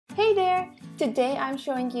Today I'm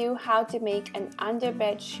showing you how to make an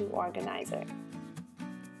underbed shoe organizer.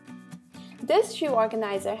 This shoe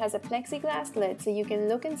organizer has a plexiglass lid so you can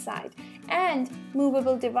look inside and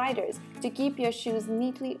movable dividers to keep your shoes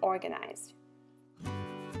neatly organized.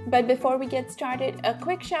 But before we get started, a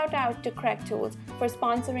quick shout out to Craig Tools for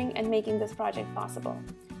sponsoring and making this project possible.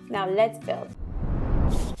 Now let's build.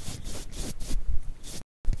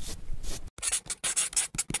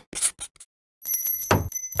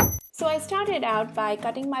 So I started out by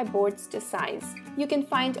cutting my boards to size. You can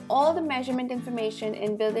find all the measurement information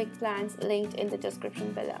in building plans linked in the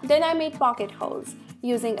description below. Then I made pocket holes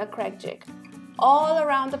using a Craig jig all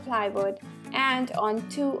around the plywood and on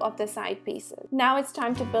 2 of the side pieces. Now it's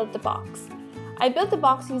time to build the box. I built the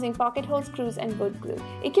box using pocket hole screws and wood glue.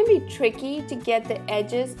 It can be tricky to get the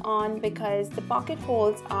edges on because the pocket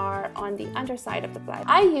holes are on the underside of the plywood.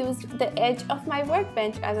 I used the edge of my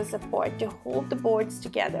workbench as a support to hold the boards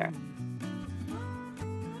together.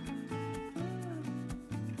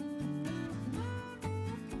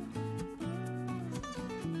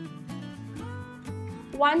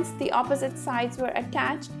 Once the opposite sides were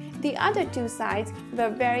attached, the other 2 sides were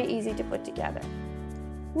very easy to put together.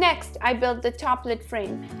 Next, I built the top lid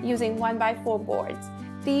frame using 1x4 boards.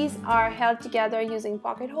 These are held together using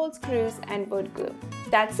pocket hole screws and wood glue.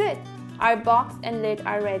 That's it! Our box and lid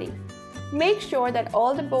are ready. Make sure that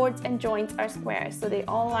all the boards and joints are square so they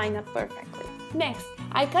all line up perfectly. Next,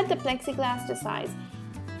 I cut the plexiglass to size.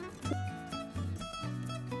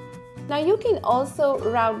 Now you can also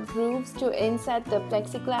route grooves to inset the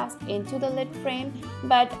plexiglass into the lid frame,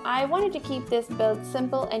 but I wanted to keep this build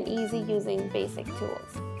simple and easy using basic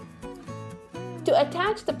tools. To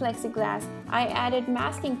attach the plexiglass, I added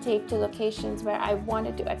masking tape to locations where I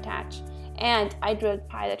wanted to attach, and I drilled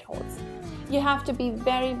pilot holes. You have to be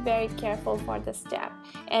very careful for this step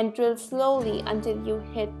and drill slowly until you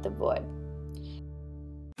hit the wood.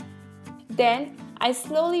 Then, I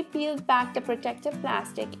slowly peeled back the protective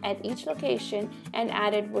plastic at each location and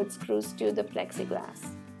added wood screws to the plexiglass.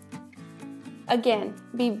 Again,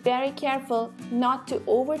 be very careful not to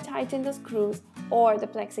over-tighten the screws or the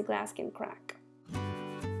plexiglass can crack.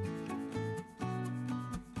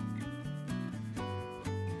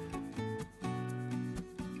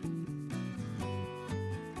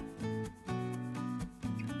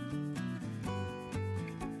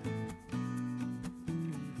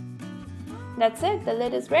 That's it, the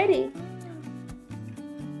lid is ready.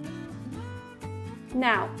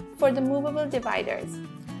 Now, for the movable dividers.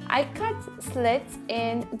 I cut slits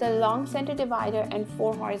in the long center divider and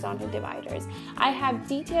 4 horizontal dividers. I have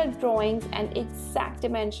detailed drawings and exact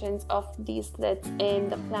dimensions of these slits in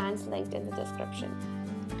the plans linked in the description.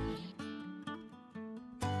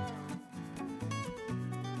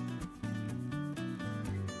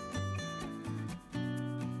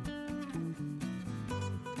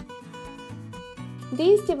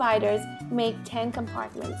 These dividers make 10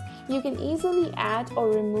 compartments. You can easily add or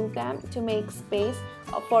remove them to make space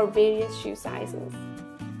for various shoe sizes.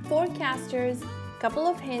 4 casters, couple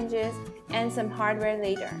of hinges, and some hardware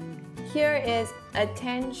later. Here is a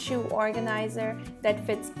 10 shoe organizer that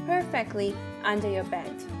fits perfectly under your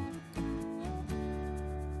bed.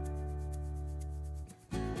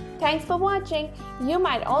 Thanks for watching! You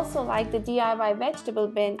might also like the DIY vegetable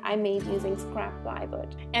bin I made using scrap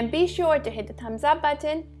plywood. And be sure to hit the thumbs up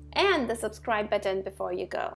button and the subscribe button before you go.